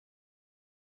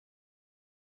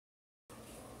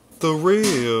The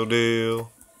real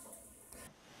deal.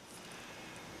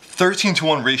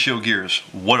 13:1 ratio gears,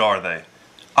 what are they?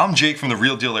 I'm Jake from The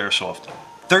Real Deal Airsoft.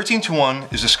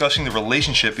 13:1 is discussing the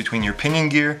relationship between your pinion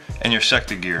gear and your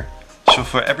sector gear. So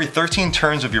for every 13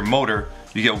 turns of your motor,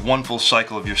 you get one full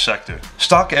cycle of your sector.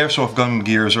 Stock airsoft gun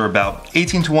gears are about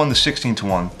 18:1 to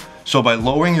 16:1. So by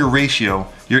lowering your ratio,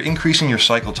 you're increasing your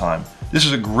cycle time. This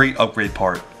is a great upgrade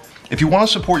part. If you want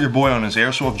to support your boy on his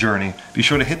airsoft journey, be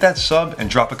sure to hit that sub and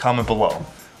drop a comment below.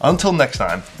 Until next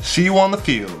time, see you on the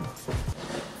field.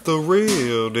 The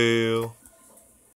real deal.